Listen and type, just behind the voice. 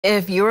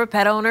If you're a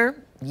pet owner,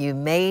 you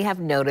may have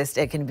noticed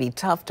it can be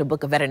tough to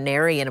book a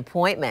veterinarian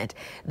appointment.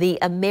 The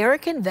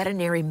American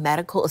Veterinary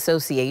Medical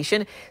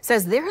Association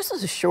says there's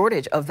a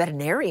shortage of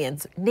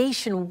veterinarians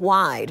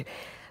nationwide.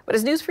 But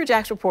as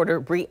News4Jax reporter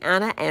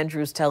Brianna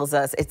Andrews tells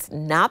us, it's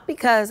not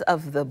because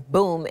of the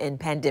boom in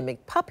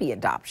pandemic puppy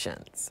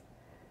adoptions.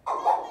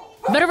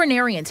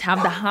 Veterinarians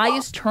have the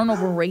highest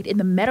turnover rate in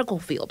the medical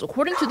field,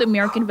 according to the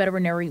American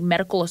Veterinary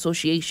Medical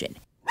Association.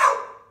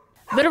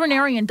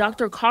 Veterinarian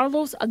Dr.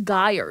 Carlos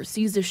Aguirre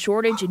sees a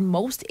shortage in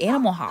most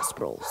animal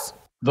hospitals.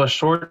 The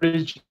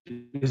shortage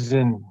is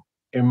in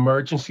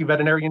emergency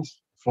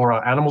veterinarians for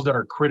animals that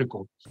are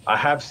critical. I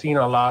have seen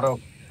a lot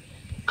of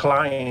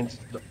clients,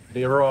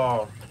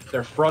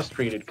 they're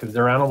frustrated because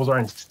their animals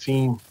aren't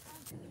seen,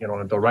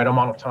 at the right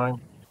amount of time.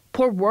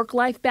 Poor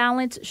work-life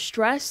balance,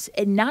 stress,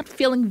 and not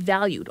feeling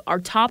valued are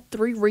top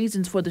 3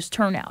 reasons for this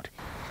turnout.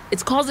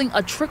 It's causing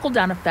a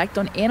trickle-down effect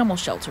on animal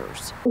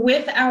shelters.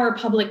 With our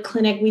public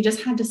clinic, we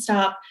just had to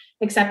stop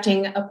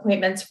accepting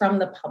appointments from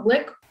the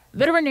public.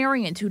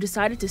 Veterinarians who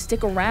decided to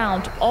stick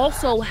around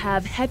also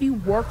have heavy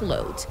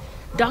workloads.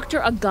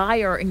 Dr.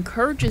 Aguirre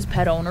encourages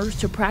pet owners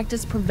to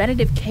practice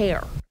preventative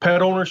care.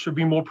 Pet owners should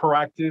be more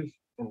proactive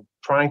in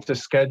trying to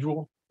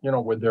schedule,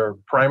 with their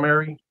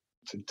primary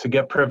to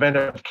get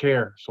preventive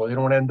care so they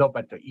don't end up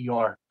at the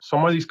ER.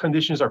 Some of these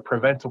conditions are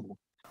preventable.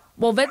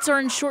 While vets are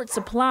in short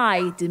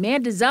supply,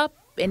 demand is up,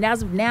 and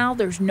as of now,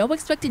 there's no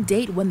expected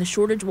date when the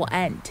shortage will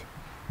end.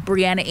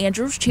 Brianna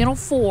Andrews, Channel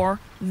 4,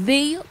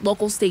 the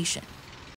local station.